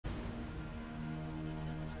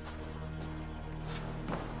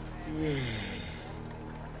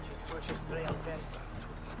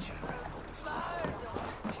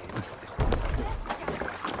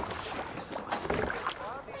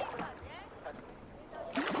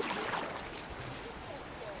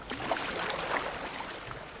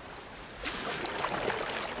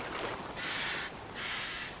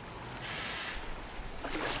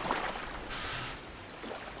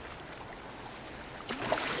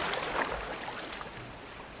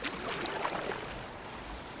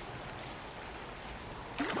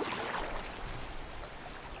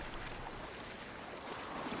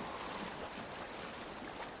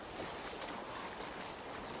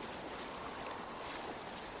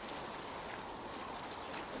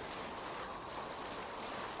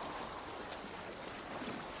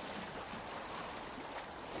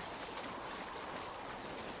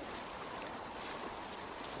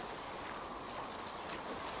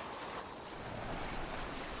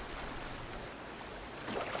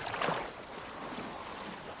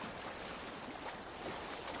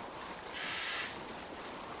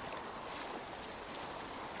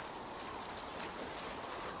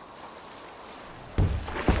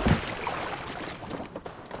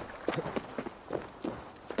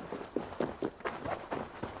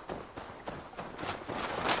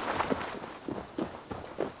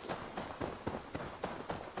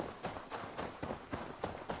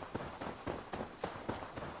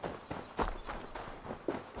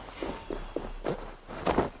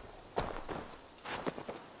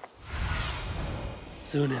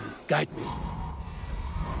Sunan, guide me.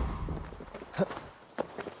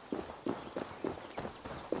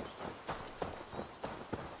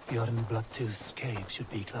 Bjorn Bloodtooth's cave should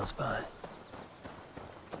be close by.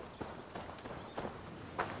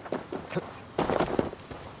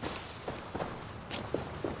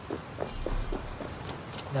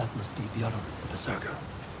 That must be Bjorn, the Berserker.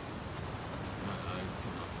 My eyes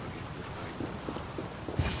cannot forget the sight.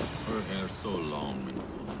 Her hair so long and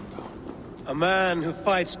falling down. A man who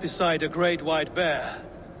fights beside a great white bear.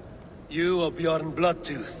 You are Bjorn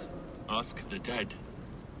Bloodtooth. Ask the dead.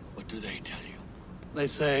 What do they tell you? They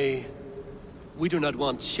say, we do not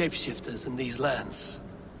want shapeshifters in these lands.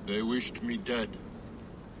 They wished me dead.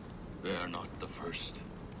 They are not the first.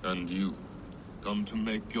 And you, come to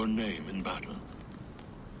make your name in battle.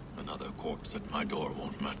 Another corpse at my door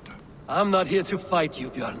won't matter. I'm not here to fight you,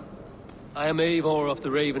 Bjorn. I am Eivor of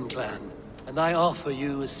the Raven clan, and I offer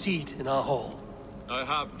you a seat in our hall. I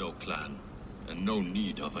have no clan, and no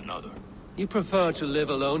need of another. You prefer to live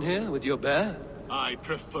alone here with your bear? I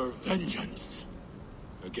prefer vengeance.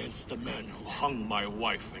 Against the man who hung my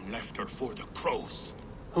wife and left her for the crows.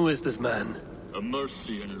 Who is this man? A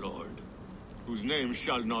Mercian lord, whose name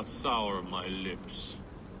shall not sour my lips.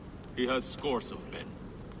 He has scores of men.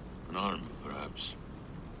 An army, perhaps.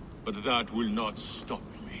 But that will not stop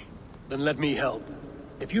me. Then let me help.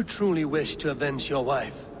 If you truly wish to avenge your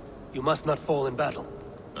wife, you must not fall in battle.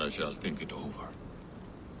 I shall think it over.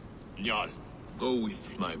 Njal, go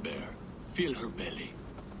with my bear. Feel her belly.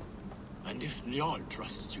 And if Njal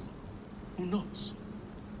trusts you, who knows?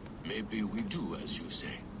 Maybe we do as you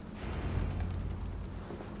say.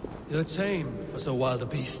 You're tame for so wild a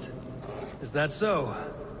beast. Is that so?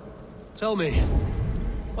 Tell me,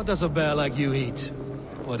 what does a bear like you eat?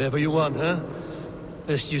 Whatever you want, huh?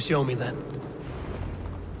 Best you show me then.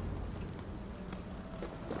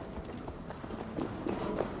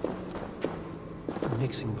 A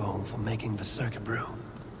mixing bowl for making Berserker brew.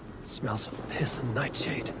 It smells of piss and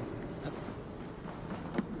nightshade.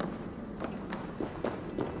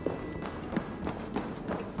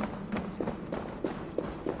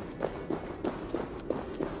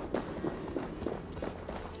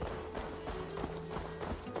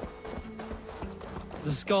 The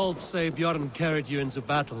Skalds say Bjorn carried you into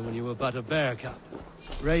battle when you were but a bear cub.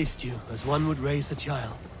 Raised you as one would raise a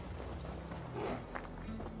child.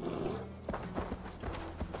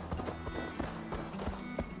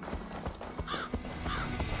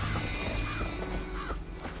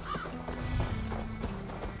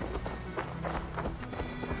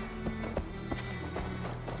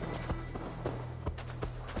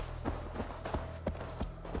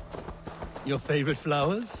 Your favorite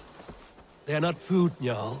flowers? They are not food,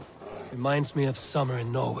 Njal. Reminds me of summer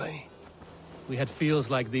in Norway. We had fields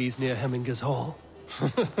like these near Hemminger's Hall.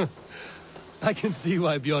 I can see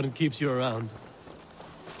why Bjorn keeps you around.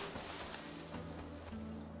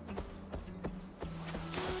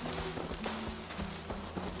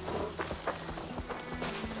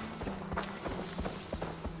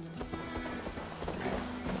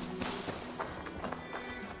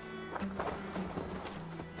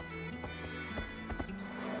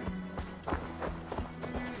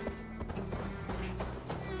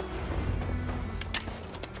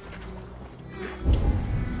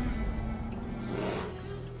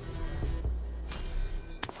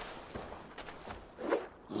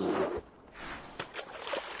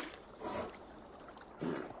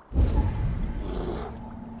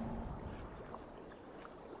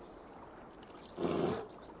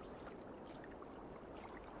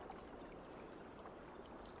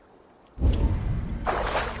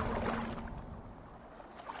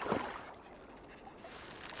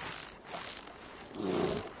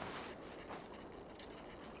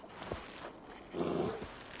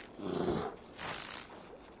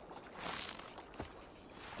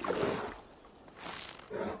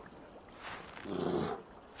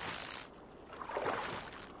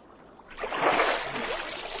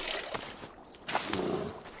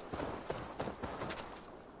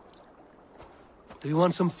 Do you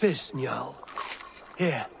want some fish, Njal?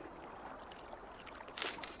 Here.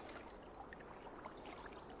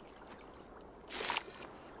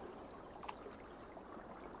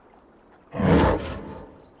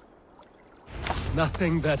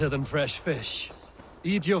 Nothing better than fresh fish.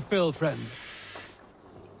 Eat your fill, friend.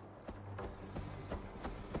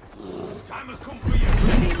 Time has come for you.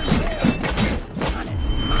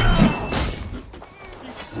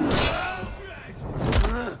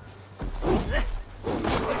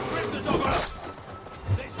 Rip the dog out.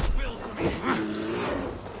 This will for me.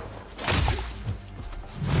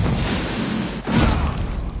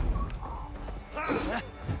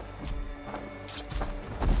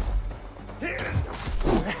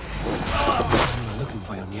 I'm looking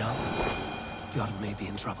for you, Njal. Bjorn may be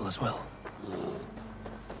in trouble as well.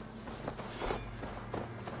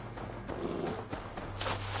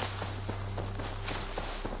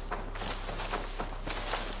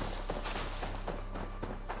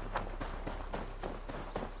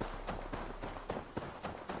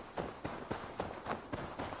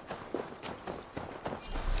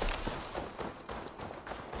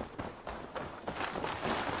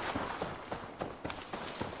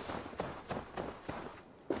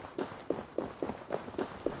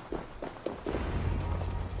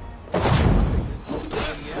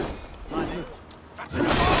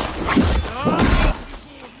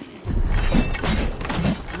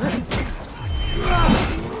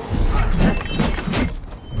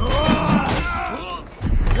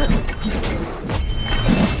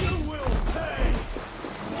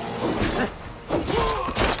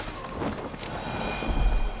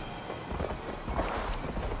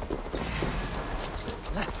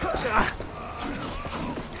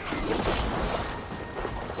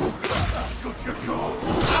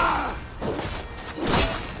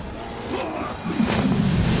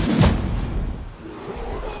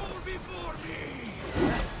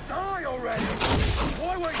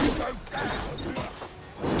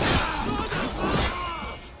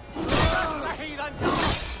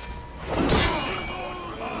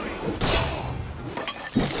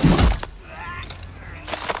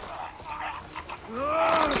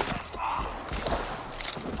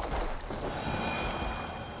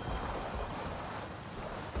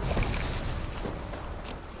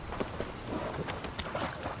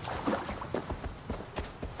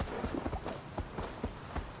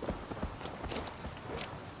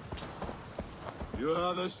 You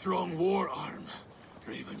have a strong war arm,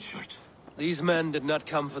 Ravenshirt. These men did not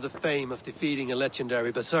come for the fame of defeating a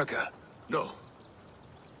legendary Berserker. No.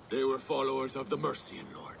 They were followers of the Mercian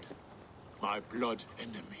Lord. My blood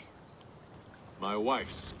enemy. My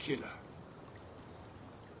wife's killer.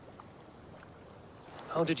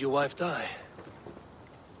 How did your wife die?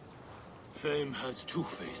 Fame has two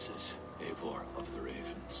faces, Eivor of the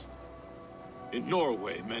Ravens. In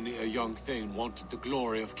Norway, many a young thane wanted the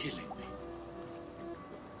glory of killing me.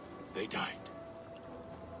 They died.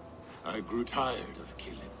 I grew tired of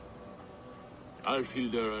killing.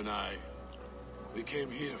 Alfhildr and I, we came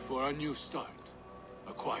here for a new start.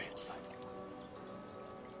 A quiet life.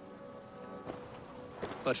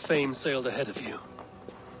 But fame sailed ahead of you.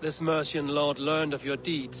 This Mercian lord learned of your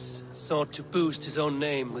deeds, sought to boost his own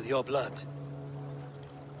name with your blood.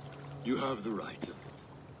 You have the right of it.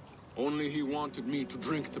 Only he wanted me to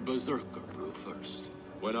drink the Berserker brew first.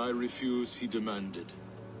 When I refused, he demanded.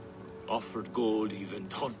 Offered gold, even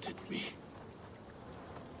taunted me.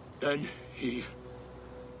 Then he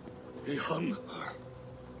hung her.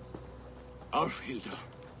 Alfhildr.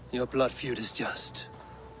 Your blood feud is just.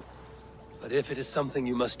 But if it is something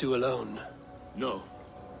you must do alone... No.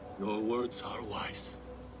 Your words are wise.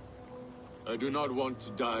 I do not want to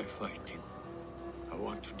die fighting. I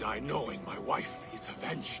want to die knowing my wife is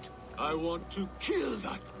avenged. I want to kill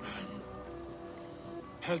that man.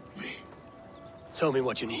 Help me. Tell me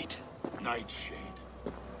what you need. Nightshade.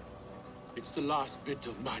 It's the last bit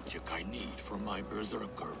of magic I need for my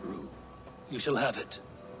Berserker brew. You shall have it.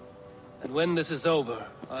 And when this is over,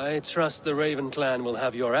 I trust the Raven clan will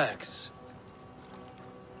have your axe.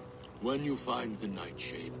 When you find the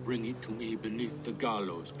Nightshade, bring it to me beneath the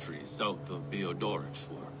gallows tree south of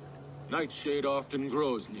Beodorisfor. Nightshade often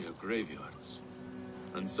grows near graveyards,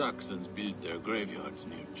 and Saxons build their graveyards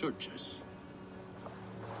near churches.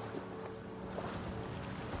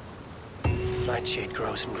 Nightshade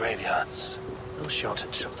grows in graveyards. No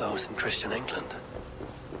shortage of those in Christian England.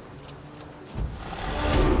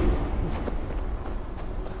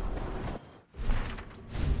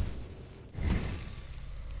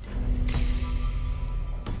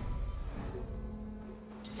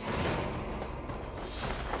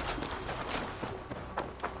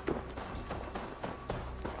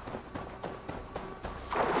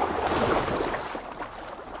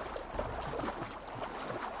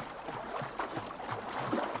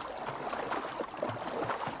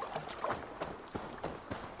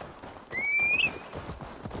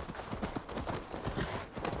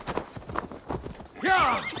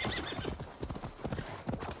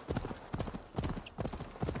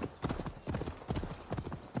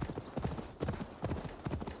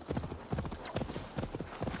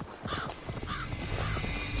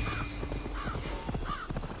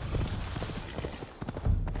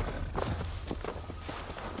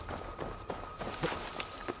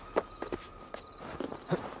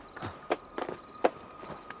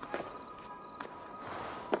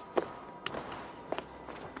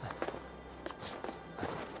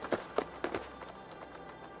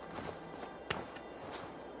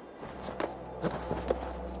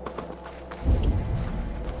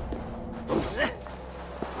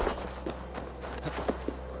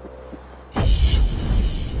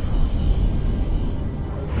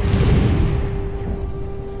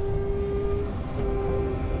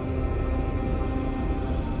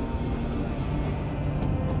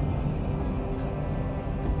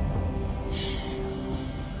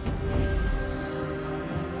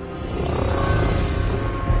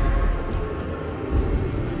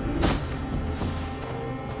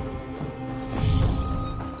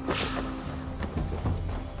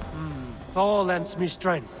 Thor lends me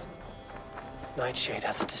strength. Nightshade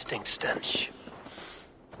has a distinct stench.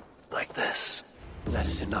 Like this. That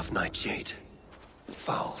is enough, Nightshade.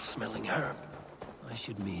 Foul-smelling herb. I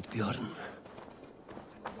should meet Bjorn.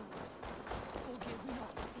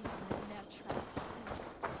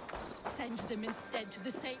 Send them instead to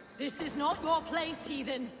the safe. This is not your place,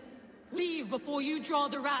 heathen. Leave before you draw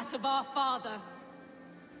the wrath of our father.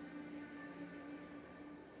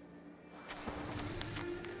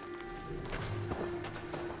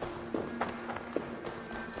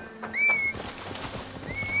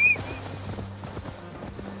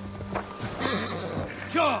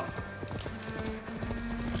 Sure!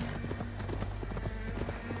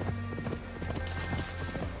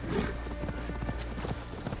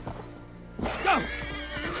 Go!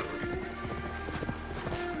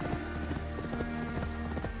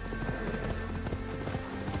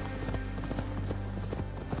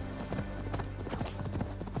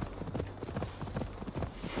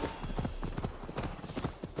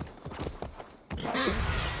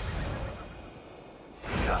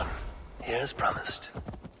 Done. Here as promised.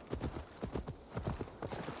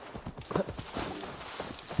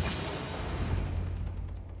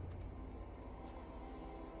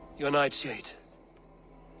 Your Nightshade.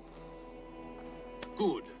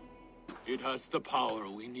 Good. It has the power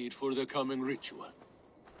we need for the coming ritual.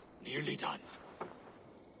 Nearly done.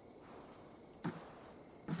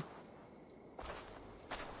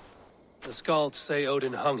 The Skalds say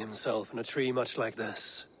Odin hung himself in a tree much like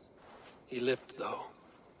this. He lived, though.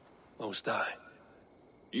 Most die.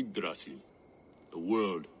 Yggdrasil. The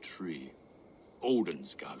world tree.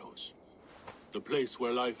 Odin's gallows. The place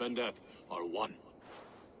where life and death are one.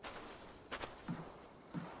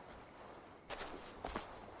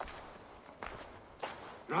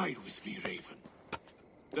 Ride with me, Raven.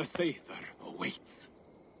 The Sather awaits.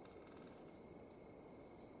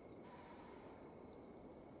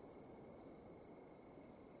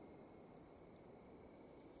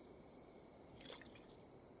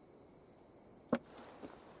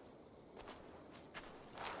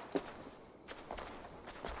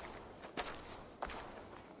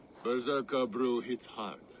 Berserker brew hits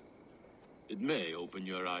hard. It may open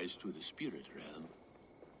your eyes to the spirit realm.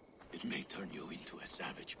 It may turn you into a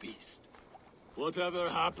savage beast. Whatever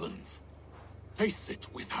happens, face it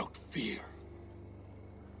without fear.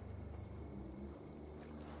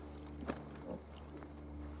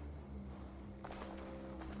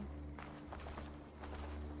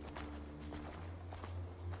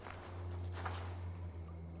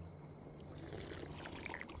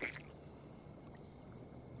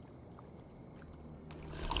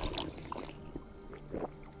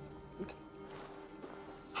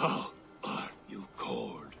 How are you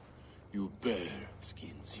cold? You bear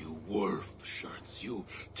skins, you wolf shirts, you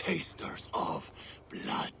tasters of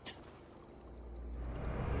blood.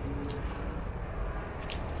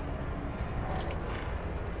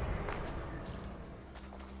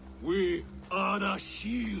 We are the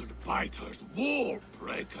shield biters, war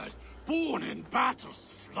breakers, born in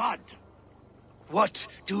battle's flood. What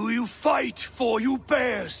do you fight for, you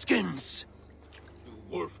bear skins? The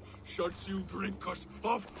wolf shirts, you drinkers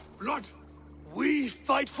of blood. We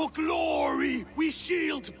fight for glory, we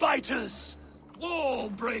shield biters! Wall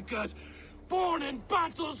breakers, born in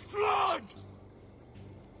battle's flood!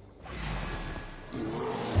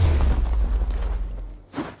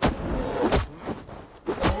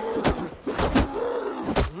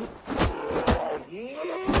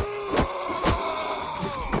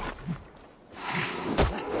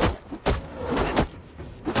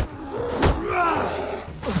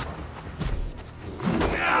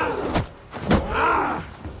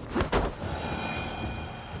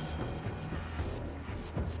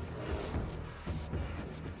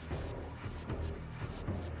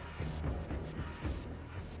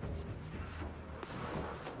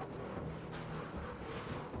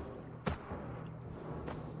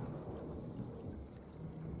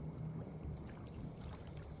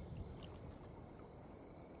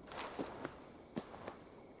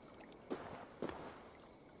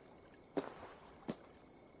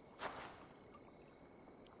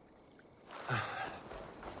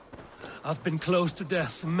 I've been close to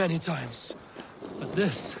death many times, but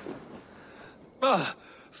this...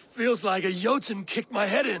 feels like a Jotun kicked my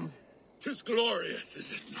head in. 'Tis glorious,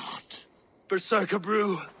 is it not? Berserker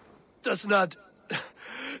brew does not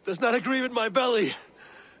agree with my belly.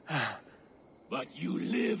 But you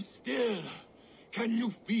live still. Can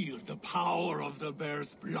you feel the power of the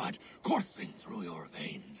bear's blood coursing through your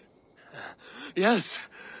veins? Yes,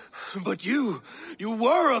 but you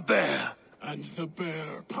were a bear. And the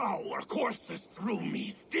bear power courses through me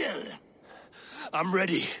still. I'm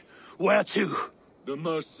ready. Where to? The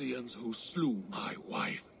Mercians who slew my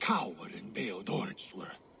wife cowered in Baal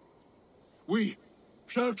Doritsworth. We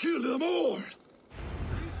shall kill them all!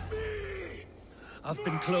 It's me! I've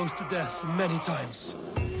been close to death many times.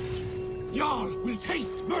 Jarl will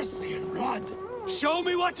taste mercy and blood! Show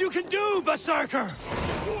me what you can do, Berserker!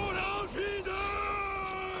 What else he done?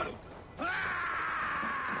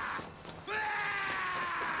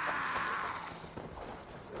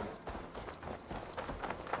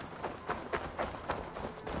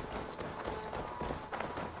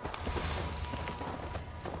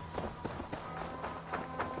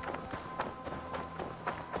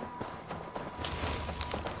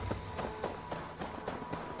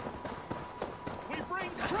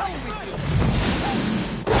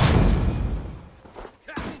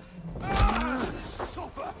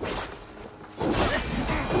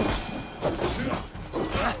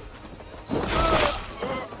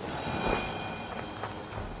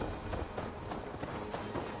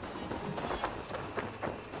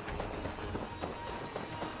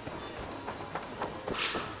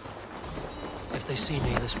 If they see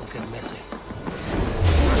me, this will get messy.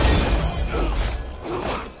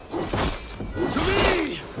 To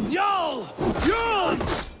me! Jarl! Jarl!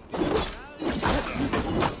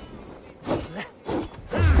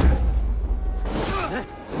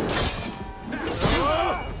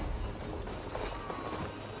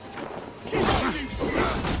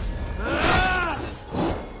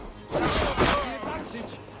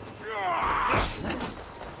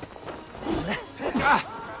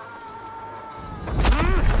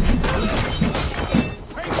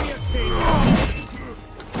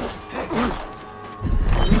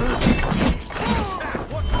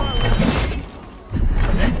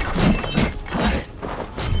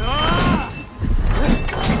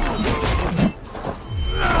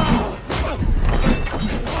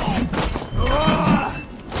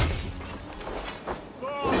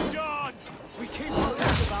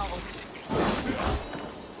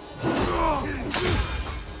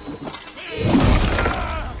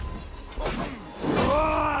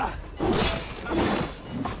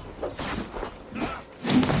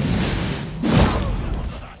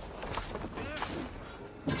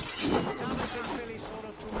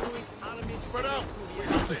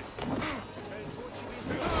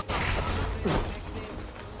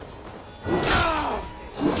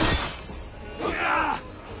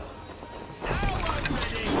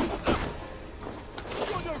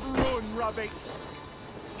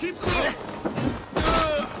 Keep close!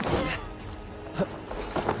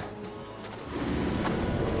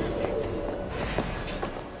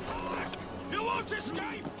 You won't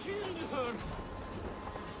escape! Kill her!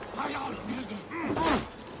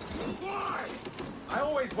 Why? I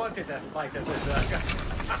always wanted to fight a berserker.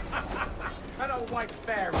 An old white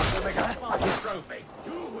bear will make a fine trophy.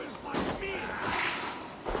 You will fight me!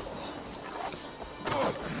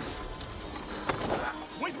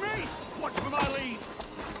 With me! Watch for my lead!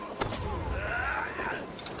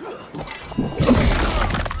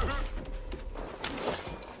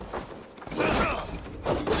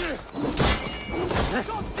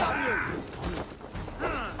 God damn you!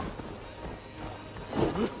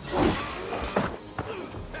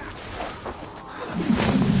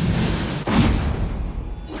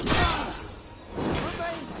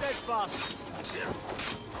 Remain steadfast.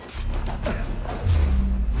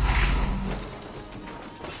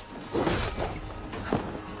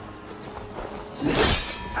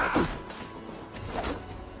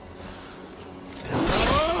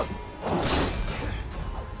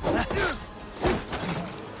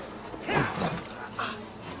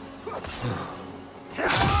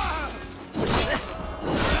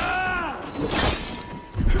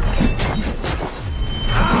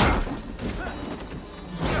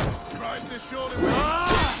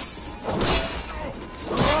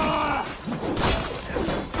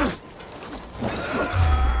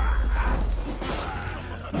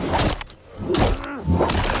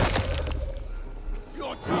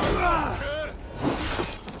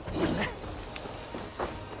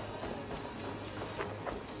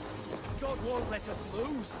 God won't let us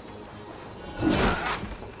lose.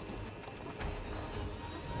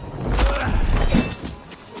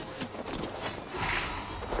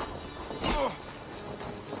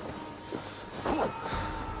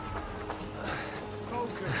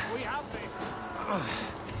 Focus, we have this.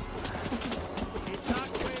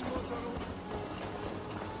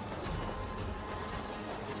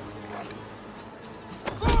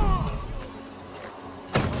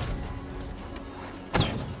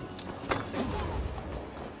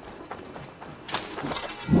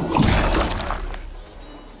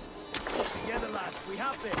 Together, lads, we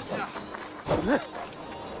have this.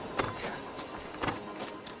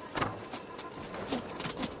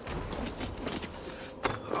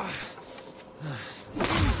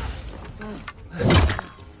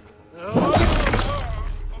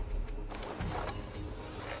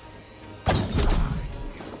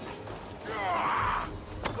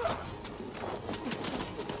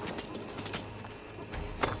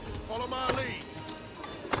 my lead.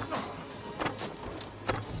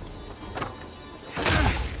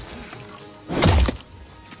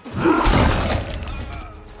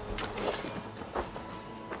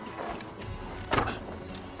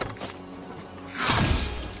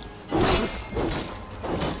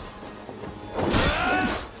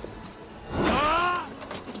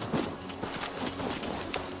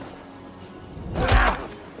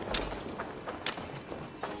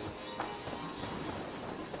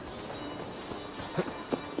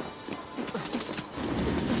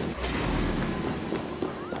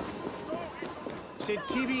 Sed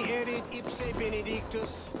tibi erit ipse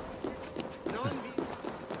benedictus, non vi...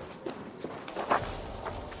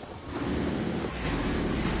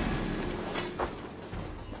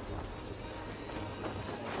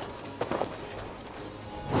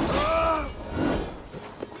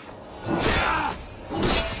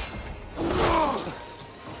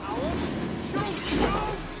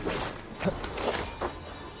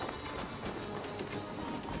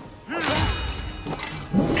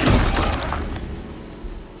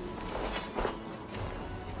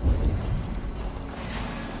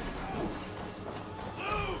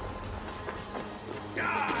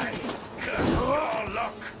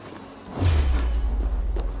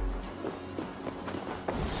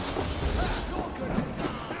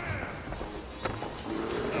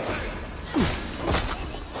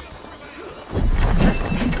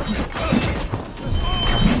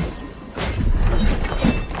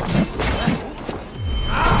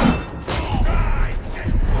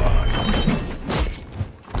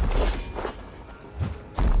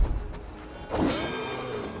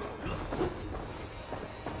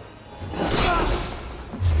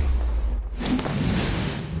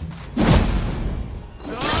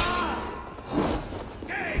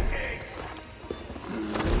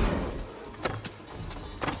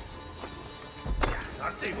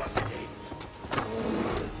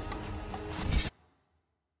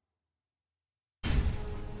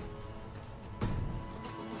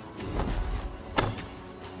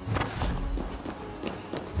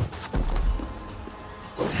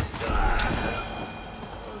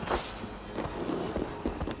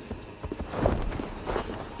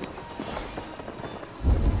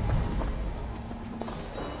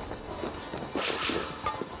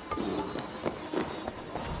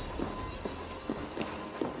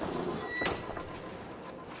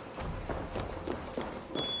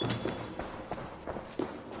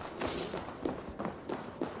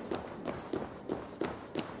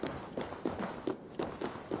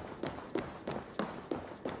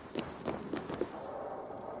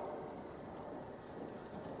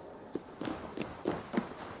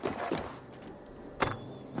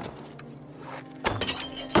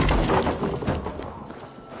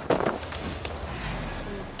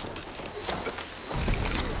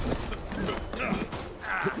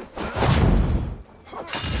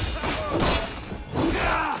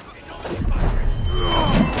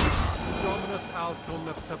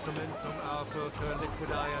 Supplementum autor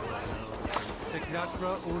liquidae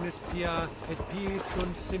Secnatra unis pia et piis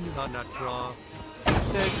sunt simila natura.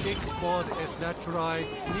 Sed hic quod est naturae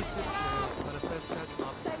nisis est manifestat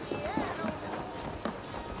ab.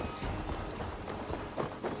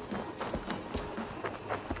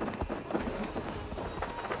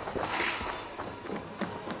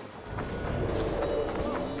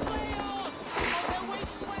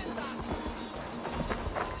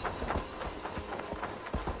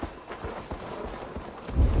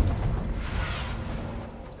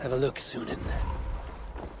 Have a look, Sunan.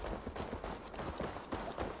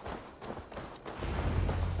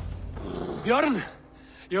 Bjorn!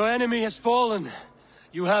 Your enemy has fallen.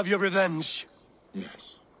 You have your revenge.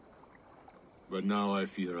 Yes. But now I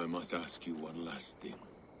fear I must ask you one last thing.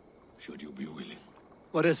 Should you be willing.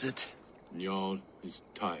 What is it? Njal is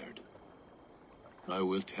tired. I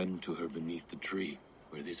will tend to her beneath the tree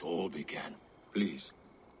where this all began. Please,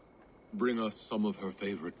 bring us some of her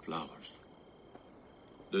favorite flowers.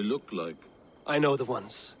 They look like... I know the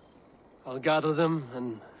ones. I'll gather them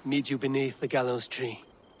and meet you beneath the gallows tree.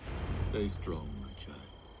 Stay strong, my child.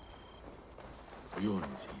 Bjorn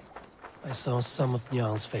is here. I saw some of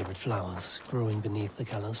Njal's favorite flowers growing beneath the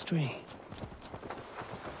gallows tree.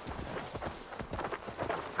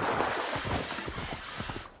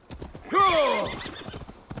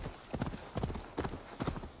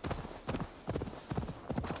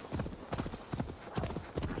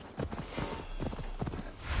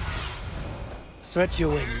 Stretch your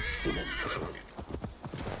wings, Sunan.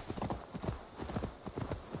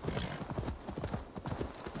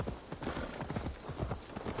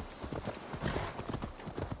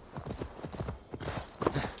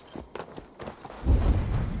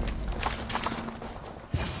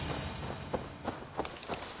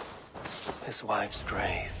 his wife's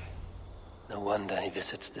grave. No wonder he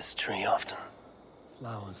visits this tree often.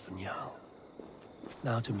 Flowers for Njal.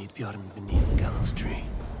 Now to meet Bjorn beneath the gallows tree.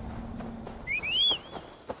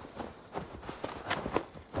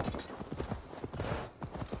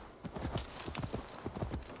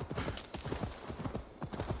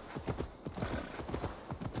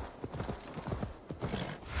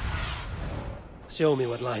 Show me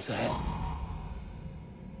what lies ahead.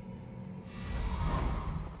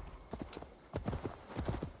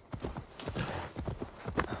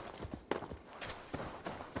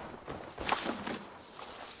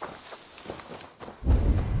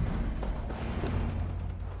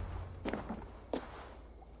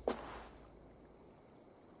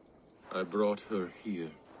 I brought her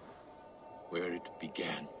here, where it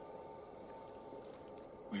began,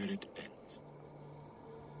 where it ends.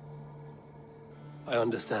 I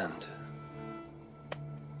understand.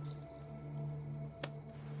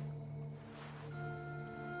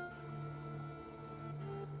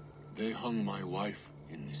 They hung my wife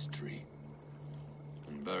in this tree,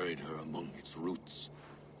 and buried her among its roots.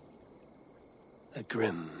 A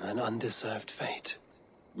grim and undeserved fate.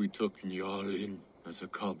 We took Njal in as a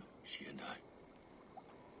cub, she and I.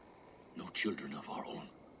 No children of our own.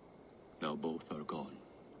 Now both are gone.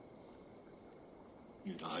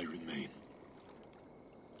 Yet I remain.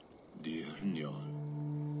 Dear Njal,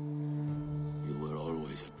 you were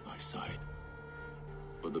always at my side.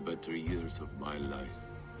 For the better years of my life.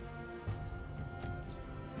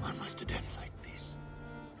 Why must it end like this?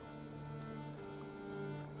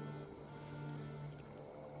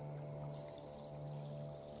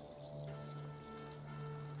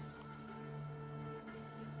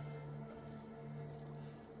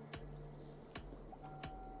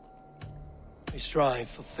 We strive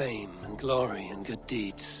for fame and glory and good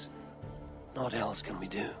deeds. Naught else can we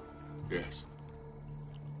do. Yes.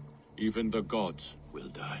 Even the gods will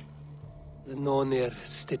die. The Nornir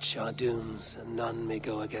stitch our dooms, and none may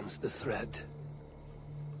go against the thread.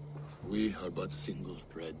 We are but single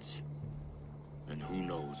threads. And who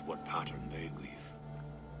knows what pattern they weave.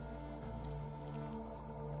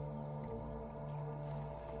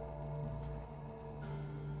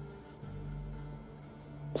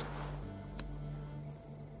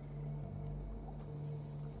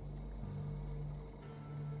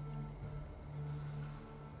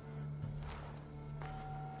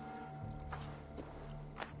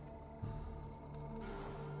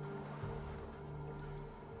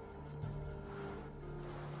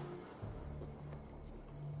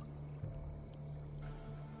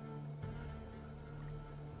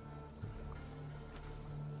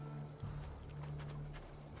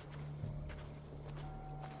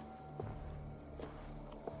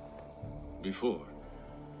 Before,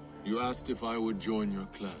 you asked if I would join your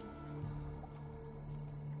clan.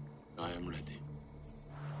 I am ready.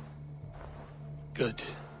 Good.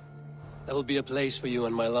 There will be a place for you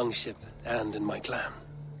on my longship, and in my clan.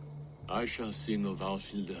 I shall sing of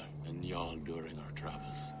Alfhilda and Njal during our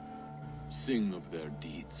travels. Sing of their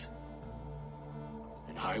deeds.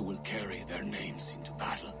 And I will carry their names into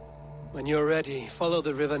battle. When you're ready, follow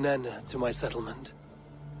the River Nene to my settlement.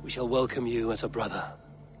 We shall welcome you as a brother.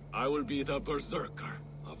 I will be the Berserker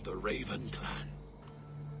of the Raven clan.